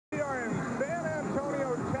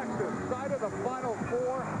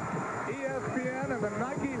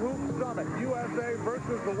USA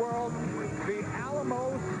versus the world, the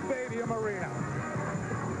Alamo Stadium Arena.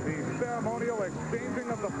 The ceremonial exchanging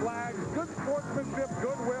of the flags, good sportsmanship,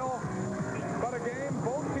 goodwill, but a game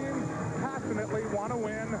both teams passionately want to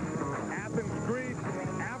win. Athens, Greece,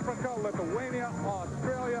 Africa, Lithuania,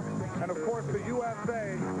 Australia, and of course the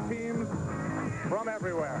USA teams from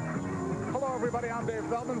everywhere. Hello everybody, I'm Dave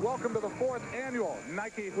Feldman. Welcome to the 4th annual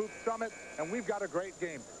Nike Hoop Summit, and we've got a great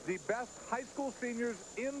game. The best high school seniors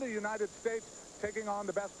in the United States taking on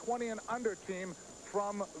the best 20 and under team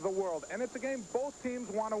from the world. And it's a game both teams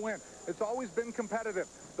want to win. It's always been competitive.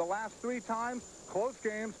 The last 3 times, close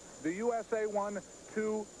games, the USA won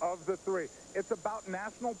 2 of the 3. It's about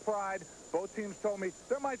national pride. Both teams told me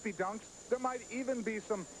there might be dunks. There might even be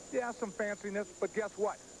some fanciness. But guess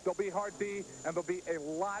what? There'll be hard D, and there'll be a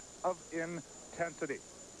lot of intensity.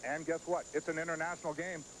 And guess what? It's an international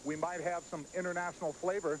game. We might have some international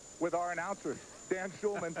flavor with our announcers, Dan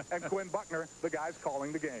Schulman and Quinn Buckner, the guys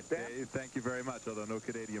calling the game. Dan? Dave, thank you very much, although no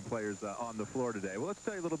Canadian players on the floor today. Well, let's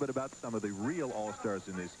tell you a little bit about some of the real all-stars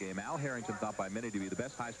in this game. Al Harrington, thought by many to be the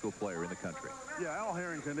best high school player in the country. Yeah, Al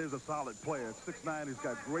Harrington is a solid player. At 6'9", he's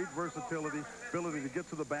got great versatility, ability to get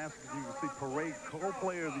to the basket. You can see Parade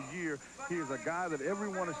Co-Player of the Year. He is a guy that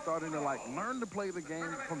everyone is starting to like. Learn to play the game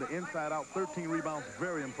from the inside out. 13 rebounds,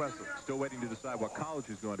 very impressive. Still waiting to decide what college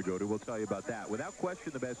he's going to go to. We'll tell you about that. Without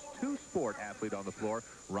question, the best two-sport athlete on the floor,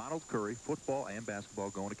 Ronald Curry, football and basketball,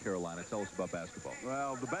 going to Carolina. Tell us about basketball.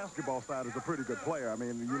 Well, the basketball side is a pretty good player. I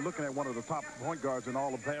mean, you're looking at one of the top point guards in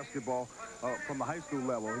all of basketball from the high school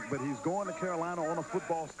level. But he's going to Carolina on a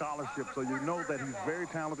football scholarship, so you know that he's very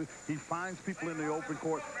talented. He finds people in the open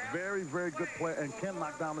court. Very, very good player and can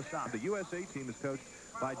knock down the shot. The USA team is coached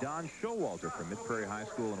by Don Showalter from Mid-Prairie High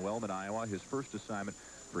School in Wellman, Iowa. His first assignment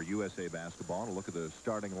for USA basketball. And a look at the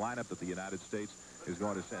starting lineup that the United States is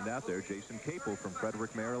going to send out there. Jason Capel from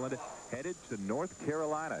Frederick, Maryland, headed to North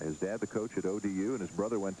Carolina. His dad, the coach at ODU, and his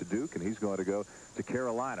brother went to Duke, and he's going to go to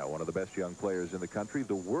Carolina, one of the best young players in the country.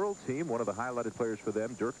 The world team, one of the highlighted players for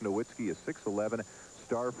them, Dirk Nowitzki, a 6'11"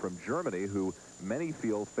 star from Germany, who many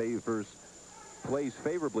feel plays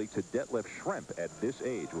favorably to Detlef Schrempf at this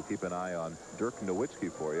age. We'll keep an eye on Dirk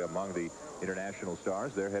Nowitzki for you. Among the international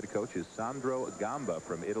stars, their head coach is Sandro Gamba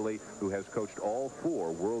from Italy, who has coached all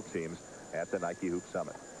 4 world teams at the Nike Hoop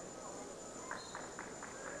Summit.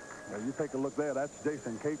 Well, you take a look there. That's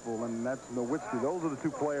Jason Capel and that's Nowitzki. Those are the 2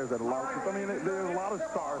 players that allow. I mean, there's a lot of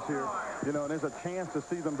stars here, you know, and there's a chance to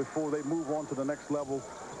see them before they move on to the next level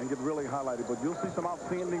and get really highlighted. But you'll see some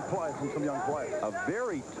outstanding play from some young players. A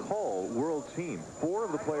very tall world team. 4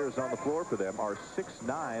 of the players on the floor for them are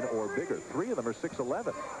 6'9" or bigger. 3 of them are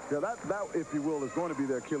 6'11". Yeah, that, if you will, is going to be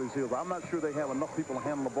their Achilles heel. I'm not sure they have enough people to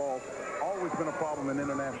handle the ball. Always been a problem in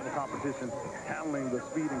international competition, handling the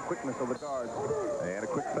speed and quickness of the guards. And a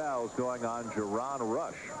quick foul is going on Jerron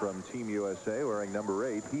Rush from Team USA, wearing number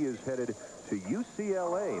 8. He is headed to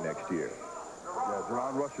UCLA next year. Yeah,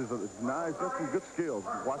 Jerron Rush is nice. Got some good skills.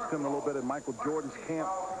 Watched him a little bit at Michael Jordan's camp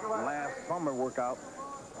last summer workout.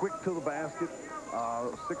 Quick to the basket.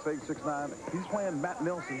 6'8", 6'9". He's playing Matt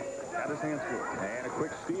Nelson at his hands full. And a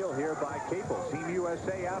quick steal here by Capel. Team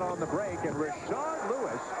USA out on the break, and Rashard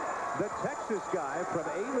Lewis, the Texas guy from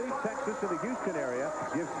A-League, Texas, in the Houston area,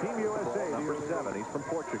 gives Team USA number 7. He's from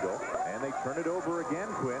Portugal. And they turn it over again,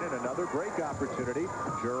 Quinn, and another break opportunity.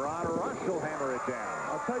 Jerron Rush will hammer it down.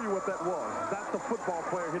 I'll tell you what that was. That's the football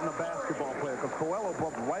player hitting a basketball player, because Coelho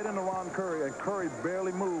bumped right into Ron Curry, and Curry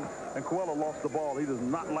barely moved, and Coelho lost the ball. He does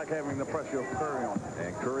not like having the pressure of Curry on him.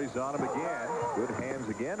 And Curry's on him again. Good hands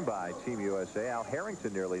again by Team USA. Al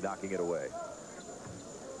Harrington nearly knocking it away.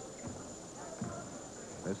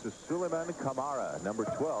 This is Suleiman Kamara, number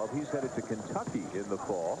 12. He's headed to Kentucky in the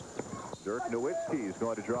fall. Dirk Nowitzki is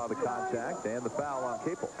going to draw the contact and the foul on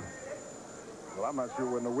Capel. Well, I'm not sure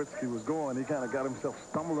where Nowitzki was going. He kind of got himself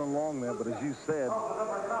stumbling along there. But as you said,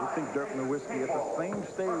 I think Dirk Nowitzki at the same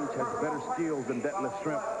stage has better skills than Detlef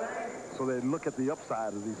Schrempf. So they look at the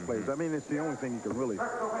upside of these players. I mean, it's the only thing you can really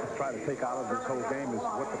try to take out of this whole game is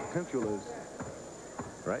what the potential is.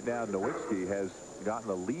 Right now, Nowitzki has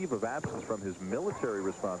gotten a leave of absence from his military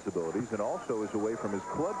responsibilities and also is away from his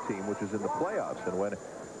club team, which is in the playoffs. And when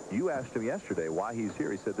you asked him yesterday why he's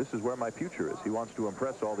here, he said, "This is where my future is." He wants to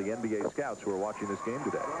impress all the NBA scouts who are watching this game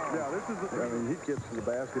today. Yeah, this is, I mean, he gets to the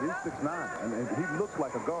basket. He's 6'9", and he looks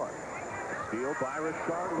like a guard. Steal by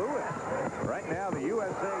Rashard Lewis. Right now, the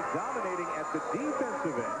USA dominating at the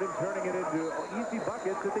defensive end and turning it into easy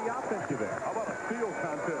buckets at the offensive end. How about a steal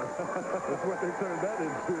contest? That's what they turned that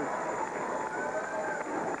into.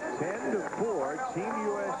 10-4, Team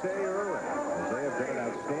USA early, as they have done an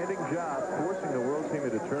outstanding job forcing the world team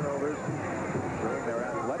into turnovers, showing their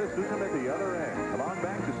athleticism at the other end. Come on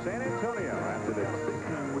back to San Antonio after this.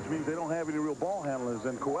 Which means they don't have any real ball handlers.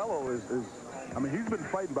 And Coelho is I mean, he's been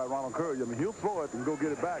fighting by Ronald Curry. I mean, he'll throw it and go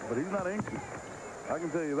get it back, but he's not anxious. I can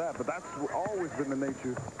tell you that, but that's always been the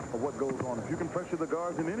nature of what goes on. If you can pressure the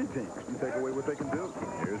guards in any team, you take away what they can do.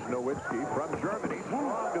 Here's Nowitzki from Germany,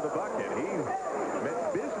 strong to the bucket. He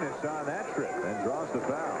meant business on that trip and draws the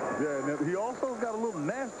foul. Yeah, and he also got a little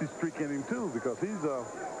nasty streak in him, too, because he's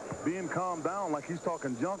being calmed down like he's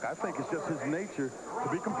talking junk. I think it's just his nature to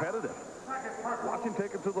be competitive. Watch him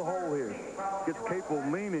take it to the hole here. Gets Capel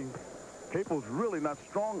leaning. Capel's really not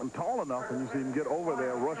strong and tall enough, and you see him get over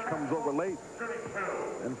there. Rush comes over late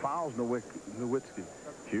and fouls Nowitzki.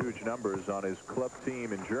 Huge numbers on his club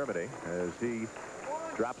team in Germany as he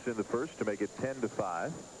drops in the first to make it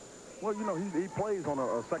 10-5. Well, you know, he plays on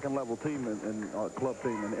a second-level team and club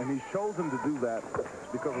team, and he's chosen to do that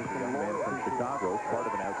because of some man from Chicago, part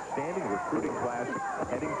of an outstanding recruiting class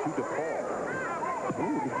heading to DePaul.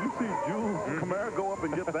 Ooh, did you see Jules Kamara go up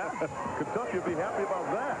and get that? Kentucky will be happy about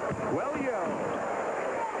that. Well,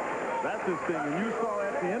 that's his thing. And you saw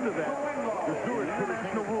at the end of that, the Stewart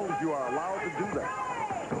traditional rules, you are allowed to do that.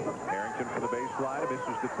 Harrington for the baseline,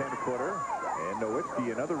 misses the 10-footer. And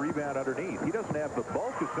Nowitzki, another rebound underneath. He doesn't have the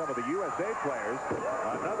bulk of some of the USA players.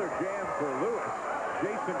 Another jam for Lewis.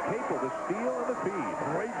 Jason Capel, the steal and the feed.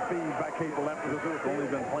 Great feed by Capel after Gazurek only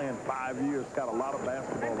been playing 5 years. Got a lot of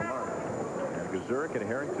basketball to learn. Gazurek and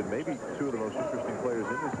Harrington may be two of the most interesting players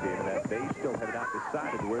in this game, and that they still have not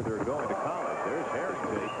decided where they're going to college. There's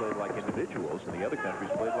Harrington. They played like individuals, and the other countries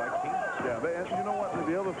played like teams. Yeah, and you know what?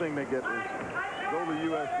 The other thing they get is, though the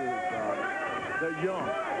U.S. is, they're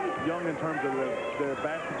young in terms of their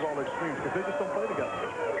basketball experience, because they just don't play together.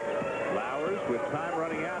 Flowers with time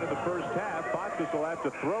running out in the first half. Foxes will have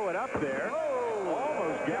to throw it up there.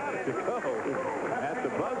 Almost got it to go at the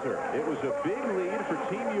buzzer. It was a big lead for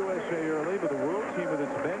Team USA early, but the world team with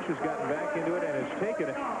its bench has gotten back into it and has taken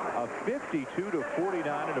a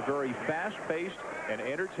 52-49 in a very fast-paced and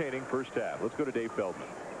entertaining first half. Let's go to Dave Feldman.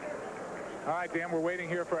 All right, Dan, we're waiting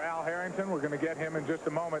here for Al Harrington. We're going to get him in just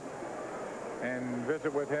a moment and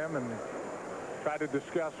visit with him and try to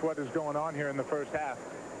discuss what is going on here in the first half.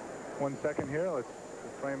 1 second here. Let's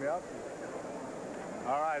frame you up.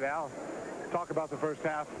 All right, Al. Talk about the first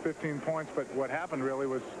half, 15 points, but what happened really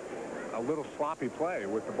was a little sloppy play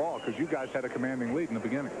with the ball because you guys had a commanding lead in the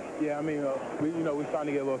beginning. Yeah, I mean, we starting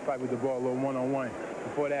to get a little fight with the ball, a little one-on-one.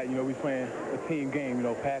 Before that, we playing a team game,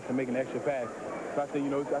 passing, making an extra pass. So I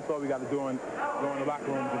think, that's all we got to do in the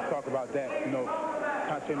locker room, just talk about that,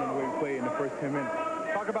 concentrating on the way we played in the first 10 minutes.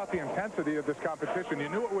 Talk about the intensity of this competition. You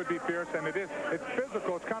knew it would be fierce, and it is. It's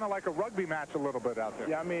physical. It's kind of like a rugby match a little bit out there.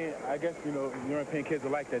 Yeah, I mean, I guess, European kids are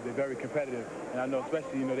like that. They're very competitive. And I know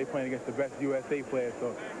especially, they're playing against the best USA players.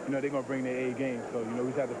 So, they're going to bring their A game. So, we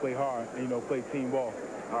just have to play hard and, play team ball.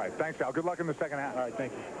 All right. Thanks, Al. Good luck in the second half. All right.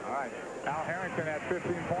 Thank you. All right. Al Harrington at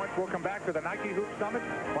 15 points. We'll come back to the Nike Hoop Summit.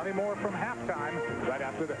 Plenty more from halftime right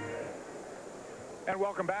after this. And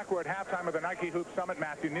welcome back. We're at halftime of the Nike Hoop Summit.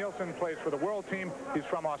 Matthew Nielsen plays for the world team. He's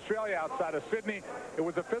from Australia, outside of Sydney. It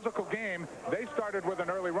was a physical game. They started with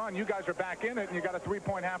an early run. You guys are back in it, and you got a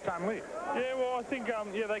 3-point halftime lead. Yeah, well, I think,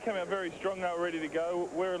 they came out very strong. They were ready to go.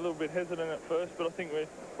 We're a little bit hesitant at first, but I think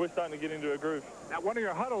we're starting to get into a groove. At one of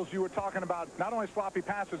your huddles, you were talking about not only sloppy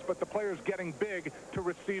passes, but the players getting big to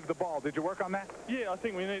receive the ball. Did you work on that? Yeah, I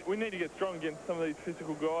think we need to get strong against some of these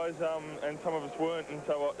physical guys, and some of us weren't, and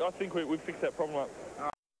so I think we fixed that problem up.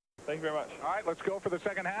 Thank you very much. All right, let's go for the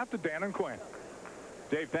second half to Dan and Quinn.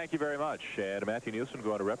 Dave, thank you very much. And Matthew Nielsen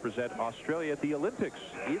going to represent Australia at the Olympics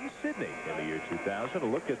in Sydney in the year 2000. A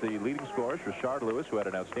look at the leading scorers. Rashard Lewis, who had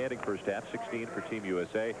an outstanding first half, 16 for Team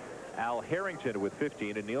USA. Al Harrington with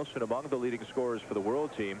 15, and Nielsen among the leading scorers for the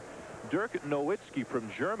world team. Dirk Nowitzki from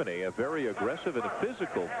Germany, a very aggressive and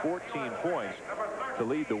physical 14 points to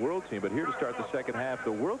lead the world team. But here to start the second half,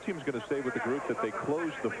 the world team's going to stay with the group that they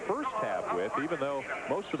closed the first half with, even though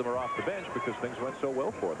most of them are off the bench because things went so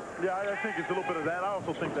well for them. Yeah, I think it's a little bit of that. I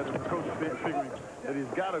also think that the coach is figuring that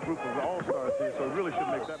he's got a group of all-stars here, so it really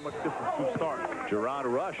shouldn't make that much difference to start. Gerard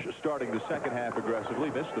Rush starting the second half aggressively,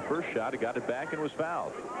 missed the first shot, he got it back and was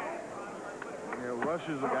fouled. Yeah, Rush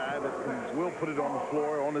is a guy that will put it on the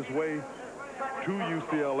floor on his way to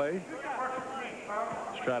UCLA.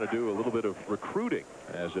 He's trying to do a little bit of recruiting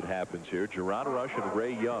as it happens here. Gerard Rush and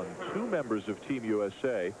Ray Young, two members of Team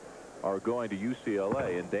USA, are going to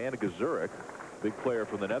UCLA. And Dan Gazurek, big player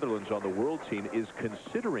from the Netherlands on the world team, is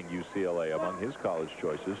considering UCLA among his college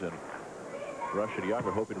choices. And Rush and Young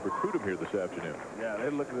are hoping to recruit him here this afternoon. Yeah,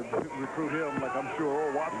 they're looking to recruit him like I'm sure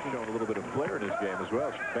Earl Watson's He's shown a little bit of flair in his game as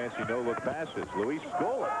well. Some fancy no-look passes. Luis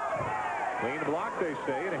Scola. Clean block, they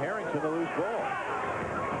say, and Harrington the loose ball.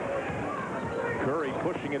 Curry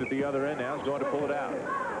pushing it at the other end now. Is going to pull it out.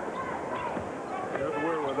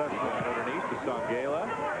 That's underneath to Songela.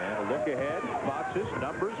 And a look ahead. Spatsis,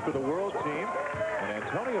 numbers for the world team. And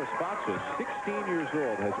Antonio Spatsis, 16 years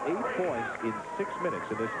old, has 8 points in 6 minutes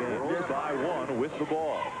in this game. Yes. By 1 with the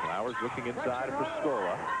ball. Flowers looking inside for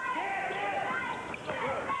Scola. This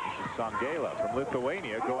is Songela from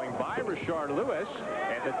Lithuania going by Richard Lewis.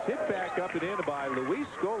 And the tip back up and in by Luis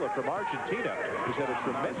Scola from Argentina, who's had a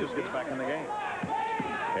tremendous get back in the game.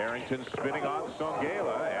 Harrington spinning on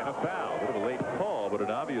Songela, and a foul. Bit of a late call, but an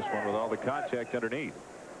obvious one with all the contact underneath.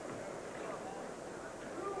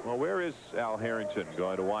 Well, where is Al Harrington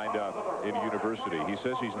going to wind up in university? He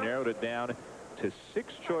says he's narrowed it down to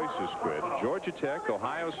 6 choices, Quid. Georgia Tech,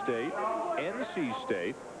 Ohio State, NC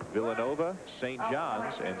State, Villanova, St.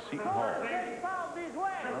 John's, and Seton Hall.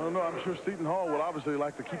 I don't know. I'm sure Seton Hall would obviously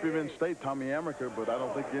like to keep him in state, Tommy Amaker, but I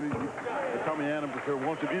don't think Tommy Amaker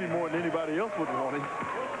wants him any more than anybody else would want him.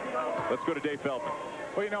 Let's go to Dave Feldman.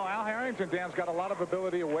 Well, you know, Al Harrington, Dan's got a lot of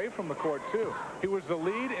ability away from the court, too. He was the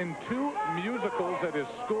lead in 2 musicals at his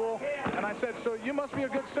school. And I said, so you must be a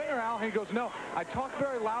good singer, Al. And he goes, no, I talk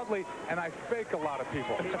very loudly, and I fake a lot of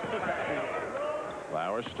people.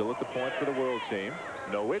 Flowers still at the point for the world team.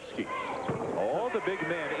 Nowitzki. All the big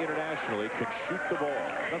men internationally can shoot the ball.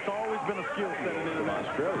 That's always been a skill set in From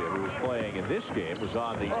Australia, who was playing in this game, was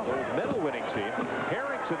on the gold medal winning team.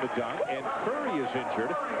 Harrington the dunk, and Curry is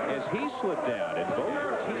injured as he slipped down. And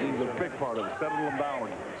both teams, he's a big part of it. Settle him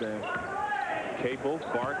down, Dan. Capel,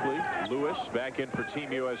 Barkley, Lewis back in for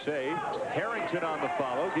Team USA. Harrington on the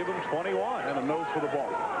follow. Give him 21. And a nose for the ball.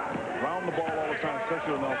 Round the ball all the time,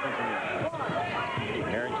 especially on the offensive end.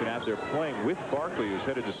 Harrington out there playing with Barkley, who's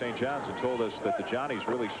headed to St. John's, and told us that the Johnnies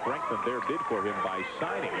really strengthened their bid for him by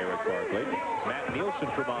signing Eric Barkley. Matt Nielsen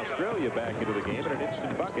from Australia back into the game, and an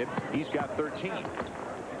instant bucket. He's got 13.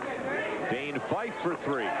 Dane Fife for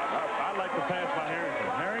 3. I like the pass by Harrington.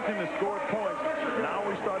 Harrington has scored points. Now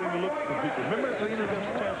we're starting to look for people. Remember, he has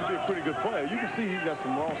a chance to be a pretty good player. You can see he's got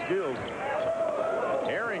some raw skills.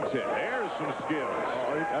 Harrington, there's some skills.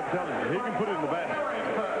 Oh, I'm telling you, he can put it in the basket.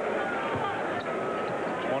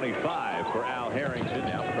 25 for Al Harrington,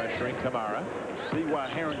 now pressuring Kamara. See why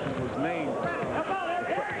Harrington was named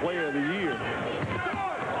the player of the year.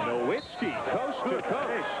 Nowitzki, coast to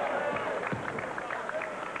coast.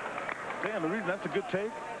 Dan, the reason that's a good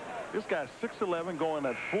take, this guy's 6'11", going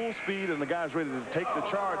at full speed, and the guy's ready to take the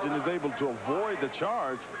charge and is able to avoid the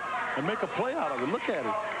charge and make a play out of it. Look at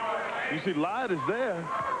it. You see, Lyde is there,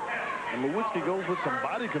 and Nowitzki goes with some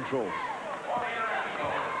body control.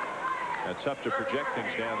 It's tough to project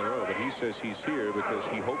things down the road, but he says he's here because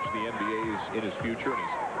he hopes the NBA is in his future, and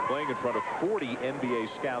he's playing in front of 40 NBA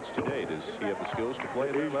scouts today. Does he have the skills to play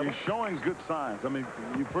at that level? He's showing good signs. I mean,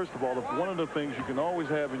 first of all, one of the things you can always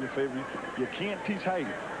have in your favor, you can't teach height.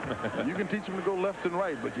 You can teach him to go left and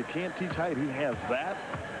right, but you can't teach height. He has that.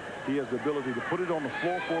 He has the ability to put it on the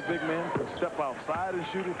floor for a big man, to step outside and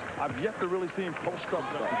shoot it. I've yet to really see him post up.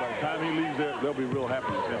 By the time he leaves there, they'll be real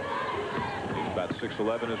happy with him. He's about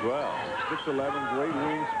 6'11" as well. 6'11", great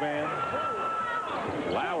wingspan.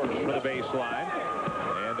 Flowers for the baseline.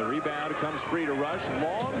 And the rebound comes free to Rush.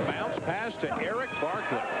 Long bounce pass to Eric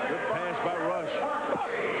Barkley. Good pass by Rush.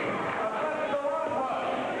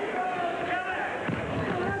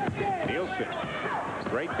 Nielsen.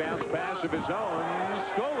 Great bounce pass of his own.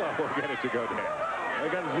 Scola will get it to go down. They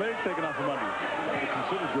got his legs taken off from under him. They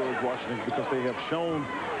consider George Washington because they have shown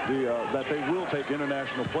that they will take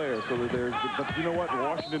international players. So that but you know what?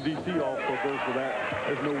 Washington, D.C. also goes for that.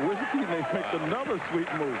 There's Nowitzki, and they make another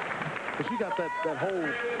sweet move. But you got that whole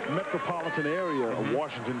metropolitan area of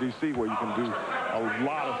Washington, D.C. where you can do a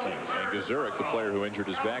lot of things. And Gazurek, the player who injured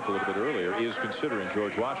his back a little bit earlier, is considering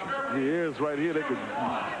George Washington. He is right here. They could...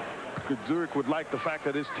 Zurich would like the fact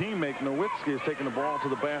that his teammate Nowitzki is taking the ball to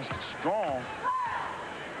the basket strong.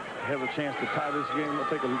 Has a chance to tie this game. I'll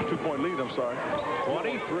take a 2-point lead. I'm sorry.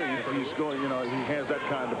 23. He's going. You know, he has that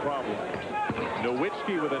kind of problem.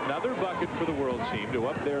 Nowitzki with another bucket for the world team to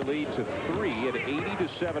up their lead to 3 at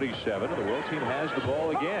 80-77. The world team has the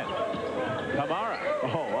ball again. Kamara.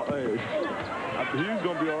 Oh, hey. He's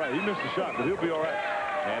going to be all right. He missed the shot, but he'll be all right.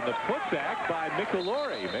 And the putback by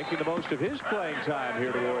Michelori, making the most of his playing time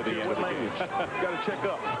here toward the end of the game. Got to check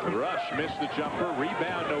up. Rush missed the jumper.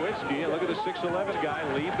 Rebound Nowitzki. And look at the 6'11" guy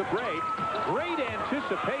leave the break. Great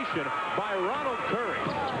anticipation by Ronald Curry.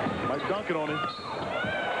 Might dunk it on him.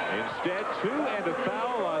 Instead, 2 and a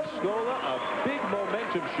foul on Scola. A big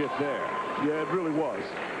momentum shift there. Yeah, it really was.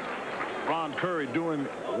 Ron Curry doing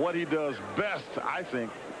what he does best, I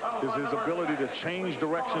think, is his ability to change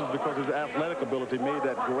directions because his athletic ability made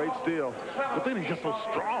that great steal. But then he's just so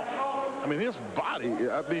strong. I mean, his body,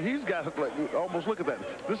 I mean, he's got, like, almost look at that.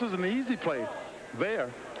 This is an easy play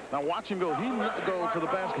there. Now watch him go. He go to the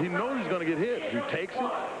basket. He knows he's going to get hit. He takes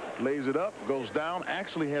it, lays it up, goes down,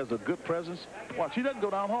 actually has a good presence. Watch, he doesn't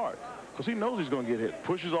go down hard because he knows he's going to get hit.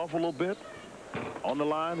 Pushes off a little bit. On the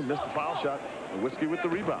line, and missed the foul shot. Nowitzki with the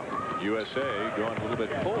rebound. USA going a little bit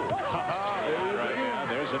cold. Right now,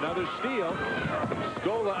 there's another steal.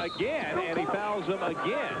 Scola again, and he fouls him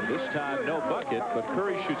again. This time, no bucket, but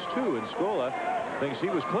Curry shoots 2, and Scola thinks he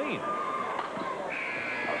was clean.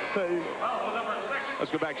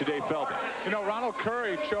 Let's go back to Dave Feldman. You know, Ronald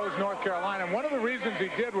Curry chose North Carolina, and one of the reasons he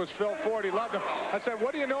did was Phil Ford. He loved him. I said,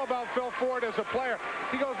 what do you know about Phil Ford as a player?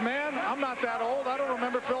 He goes, man, I'm not that old. I don't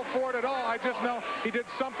remember Phil Ford at all. I just know he did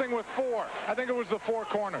something with 4. I think it was the 4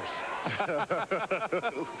 corners.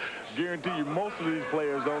 Guarantee you most of these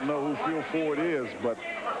players don't know who Phil Ford is, but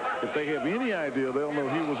if they have any idea, they'll know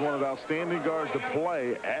he was one of the outstanding guards to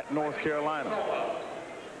play at North Carolina.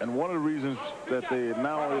 And one of the reasons that they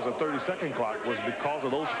now is a 30-second clock was because of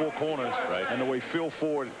those 4 corners, right, and the way Phil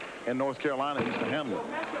Ford and North Carolina used to handle it.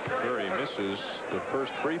 Curry misses the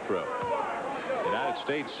first free throw. The United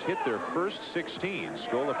States hit their first 16.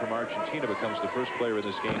 Scola from Argentina becomes the first player in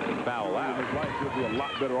this game to foul out. In his life, he'll be a lot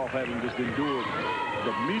better off having just endured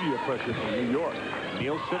the media pressure from New York.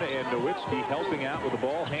 Nielsen and Nowitzki helping out with the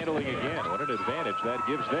ball handling again. What an advantage that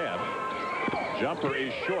gives them. Jumper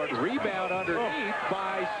is short. Rebound underneath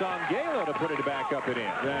by Sangalo to put it back up and in.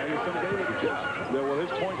 Yeah, Sangalo, well, his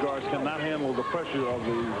point guards cannot handle the pressure of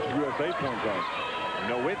the USA point guards.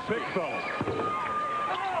 Nowitzki.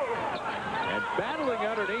 And battling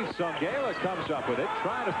underneath, Sangalo comes up with it,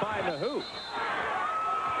 trying to find the hoop.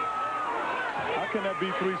 How can that be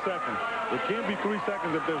 3 seconds? It can't be 3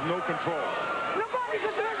 seconds if there's no control.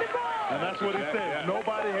 And that's what he said. Yeah.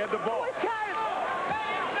 Nobody had the ball.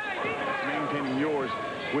 Maintaining yours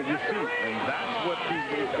with your feet. And that's what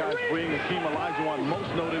these guys bring. Hakeem Olajuwon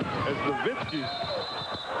most noted as Nowitzki.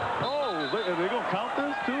 Oh, are they going to count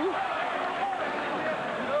this too?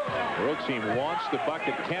 World team wants the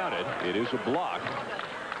bucket counted. It is a block.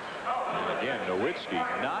 And again, Nowitzki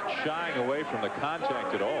not shying away from the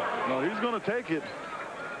contact at all. No, he's going to take it.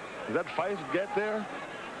 Does that Fife get there?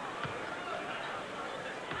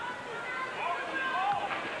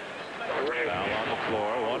 Foul on the floor.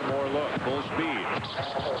 One more look. Full speed.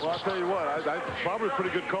 Well, I'll tell you what. I probably a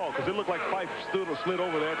pretty good call because it looked like Fife slid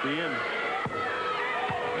over there at the end.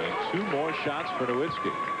 And 2 more shots for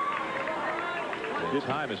Nowitzki. His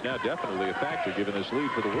time is now definitely a factor given this lead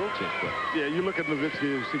for the world team. Yeah, you look at Nowitzki,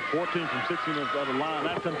 you see 14 from 16 of the line.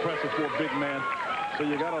 That's impressive for a big man. So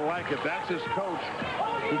you got to like it. That's his coach,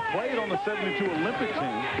 who played on the 72 Olympic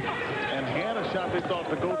team and had a shot they thought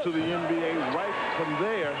to go to the NBA. Right from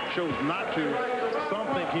there, chose not to. Some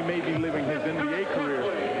think he may be living his NBA career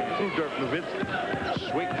through Dirk Nowitzki.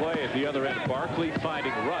 Swing play at the other end. Barkley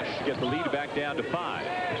finding Rush, get the lead back down to 5.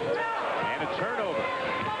 And a turnover.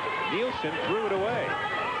 Nielsen threw it away.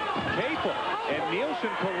 Capel and Nielsen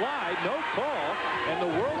collide, no call, and the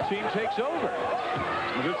world team takes over.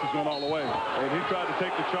 And this is going all the way, and he tried to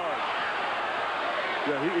take the charge.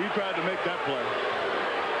 Yeah, he tried to make that play.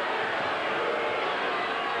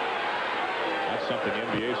 That's something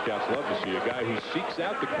NBA scouts love to see, a guy who seeks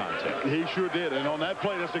out the contact. He sure did, and on that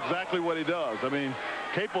play, that's exactly what he does. I mean,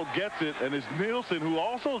 Capel gets it, and it's Nielsen, who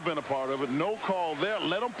also has been a part of it. No call there.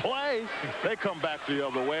 Let them play. They come back the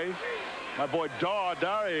other way. My boy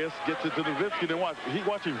Darius gets it to Nowitzki. Then watch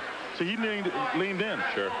him. See, he leaned in.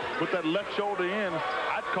 Sure. Put that left shoulder in.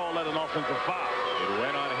 I'd call that an offensive foul. It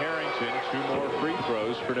went on Harrington. 2 more free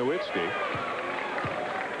throws for Nowitzki.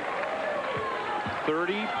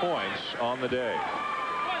 30 points on the day.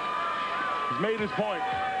 He's made his point.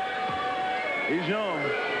 He's young.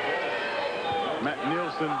 Matt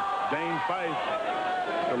Nielsen, Dane Fife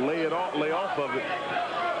to lay off of it.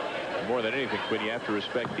 More than anything, Quinn, you have to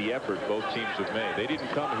respect the effort both teams have made. They didn't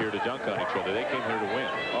come here to dunk on each other. They came here to win.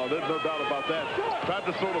 Oh, there's no doubt about that. Tried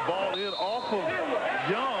to throw the ball in off of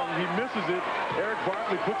Young. He misses it. Eric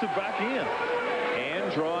Barkley puts it back in.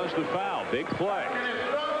 And draws the foul. Big play.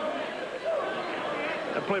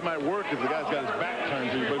 That play might work if the guy's got his back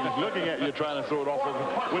turned to you, but if he's looking at you trying to throw it off of him.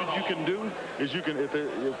 What you can do is you can, if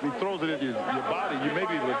he throws it at your body, you may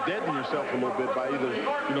be able to deaden yourself a little bit by either,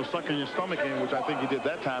 you know, sucking your stomach in, which I think he did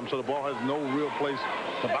that time, so the ball has no real place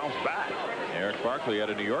to bounce back. Eric Barkley out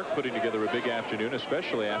of New York putting together a big afternoon,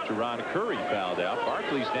 especially after Ron Curry fouled out.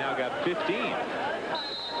 Barkley's now got 15.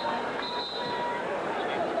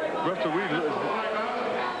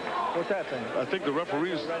 What's that thing? I think the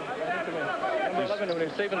referees. Number 11 when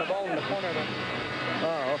he's saving the ball in the corner.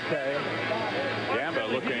 Oh, okay. Gamba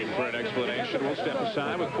looking for an explanation. We'll step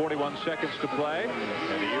aside with 41 seconds to play.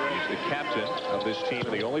 And he's the captain of this team,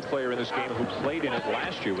 the only player in this game who played in it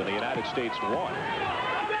last year when the United States won.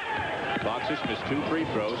 Foxes missed 2 free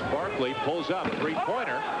throws. Barkley pulls up,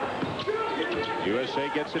 3-pointer. USA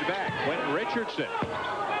gets it back. Quentin Richardson.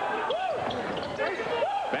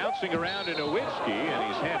 Bouncing around to Nowitzki, and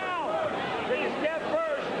he's hammered.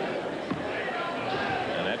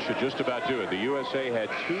 And that should just about do it. The USA had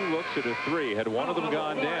 2 looks at a 3. Had one of them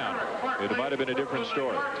gone down, it might have been a different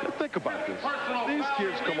story. Think about this. These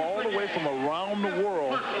kids come all the way from around the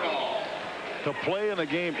world to play in a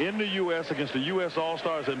game in the U.S. against the U.S.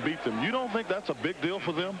 All-Stars and beat them. You don't think that's a big deal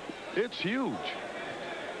for them? It's huge.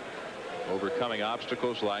 Overcoming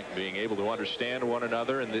obstacles like being able to understand one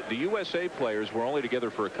another. And the USA players were only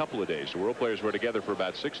together for a couple of days. The world players were together for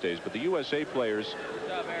about 6 days. But the USA players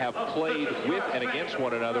have played with and against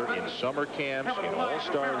one another in summer camps, in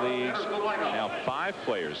all-star leagues. Now 5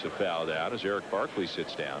 players have fouled out as Eric Barkley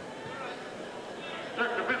sits down.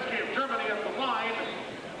 Dirk Nowitzki of Germany at the line.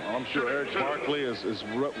 I'm sure Eric Barkley, as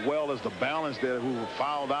well as the balance there who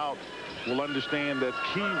fouled out, will understand that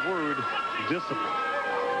key word, discipline.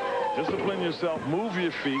 Discipline yourself, move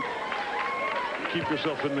your feet, keep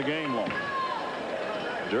yourself in the game longer.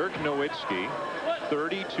 Dirk Nowitzki,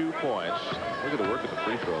 32 points. Look at the work at the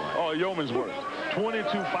free throw line. Oh, yeoman's work. 22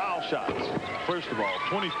 foul shots. First of all,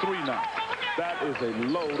 23 now. That is a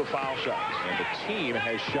load of foul shots. And the team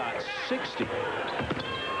has shot 60.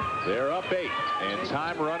 They're up 8. And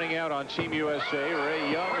time running out on Team USA. Ray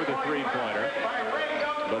Young with a 3-pointer.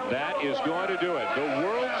 But that is going to do it. The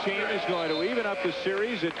world team is going to even up the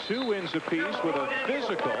series at 2 wins apiece with a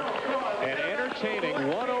physical and entertaining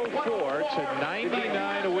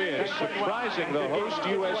 104-99 win, surprising the host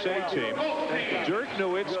USA team. Dirk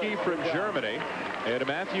Nowitzki from Germany and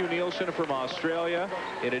Matthew Nielsen from Australia.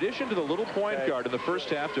 In addition to the little point guard in the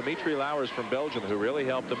first half, Dimitri Lauwers from Belgium, who really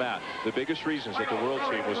helped them out. The biggest reasons that the world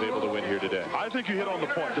team was able to win here today. I think you hit on the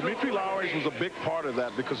point. Dimitri Lauwers was a big part of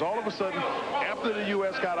that because all of a sudden, after the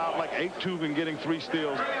U.S. got out like 8-2 and getting 3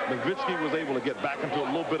 steals, Nowitzki was able to get back into a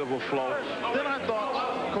little bit of a flow. Then I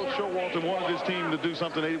thought Coach Showalter wanted his team to do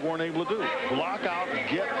something they weren't able to do. Block out,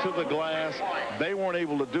 get to the glass. They weren't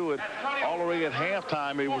able to do it. All the way at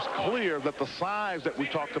halftime, it was clear that the size that we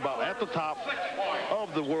talked about at the top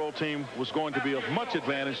of the world team was going to be of much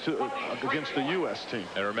advantage against the U.S. team.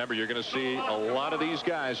 And remember, you're going to see a lot of these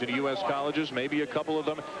guys in U.S. colleges, maybe a couple of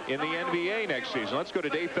them in the NBA next season. Let's go to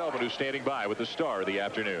Dave Feldman, who's standing by with the star of the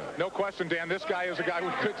afternoon. No question, Dan. This guy is a guy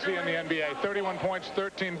we could see in the NBA. 31 points,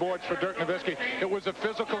 13 boards for Dirk Nowitzki. It was a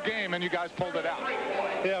physical game, and you guys pulled it out.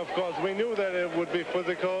 Yeah, of course. We knew that it would be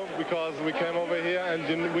physical because we came over here,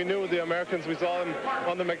 and we knew the Americans. We saw them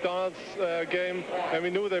on the McDonald's game, and we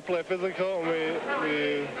knew they play physical, and we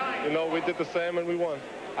did the same, and we won.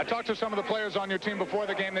 I talked to some of the players on your team before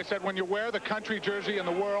the game. They said when you wear the country jersey in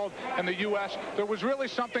the world and the U.S., there was really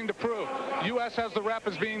something to prove. U.S. has the rep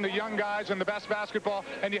as being the young guys and the best basketball,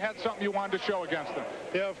 and you had something you wanted to show against them.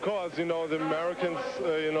 Yeah, of course. The Americans,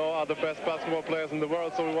 are the best basketball players in the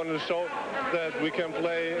world, so we wanted to show that we can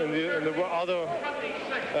play in the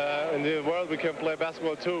world. We can play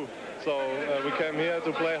basketball too. So we came here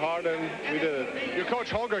to play hard, and we did it. Your coach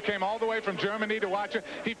Holger came all the way from Germany to watch it.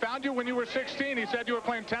 He found you when you were 16. He said you were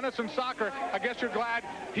playing tennis and soccer. I guess you're glad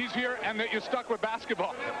he's here and that you stuck with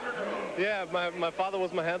basketball. Yeah, my father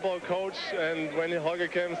was my handball coach, and when Holger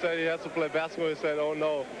came and said he has to play basketball, he said, oh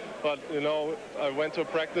no. But, I went to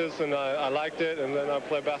practice, and I liked it, and then I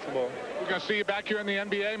played basketball. We're going to see you back here in the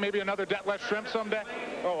NBA, maybe another Detlef Shrimp someday?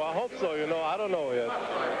 Oh, I hope so. I don't know yet.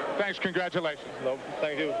 Thanks. Congratulations. No,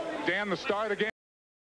 thank you. Dan, the star of the game.